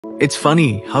It's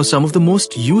funny how some of the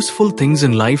most useful things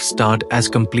in life start as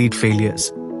complete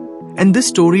failures. And this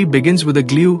story begins with a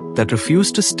glue that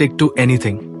refused to stick to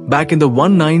anything. Back in the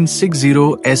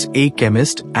 1960s, a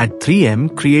chemist at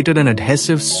 3M created an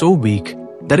adhesive so weak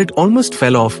that it almost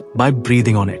fell off by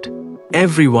breathing on it.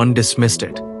 Everyone dismissed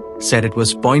it, said it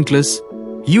was pointless,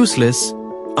 useless,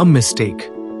 a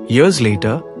mistake. Years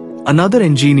later, another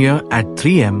engineer at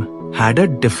 3M had a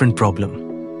different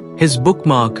problem. His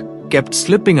bookmark kept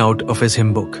slipping out of his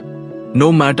hymn book.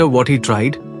 No matter what he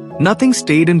tried, nothing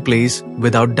stayed in place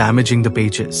without damaging the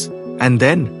pages. And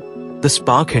then, the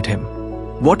spark hit him.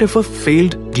 What if a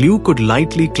failed glue could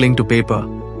lightly cling to paper,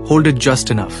 hold it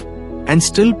just enough, and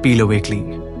still peel away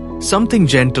clean? Something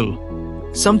gentle,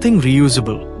 something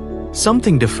reusable,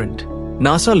 something different.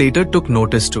 NASA later took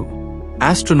notice too.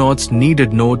 Astronauts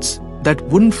needed notes that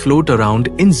wouldn't float around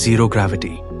in zero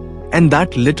gravity. And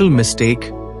that little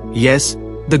mistake, yes,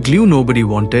 the glue nobody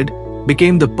wanted,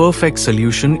 became the perfect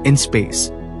solution in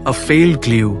space. A failed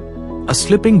glue, a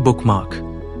slipping bookmark,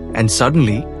 and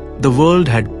suddenly, the world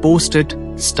had post-it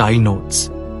style notes.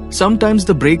 Sometimes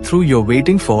the breakthrough you're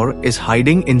waiting for is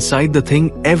hiding inside the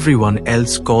thing everyone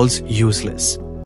else calls useless.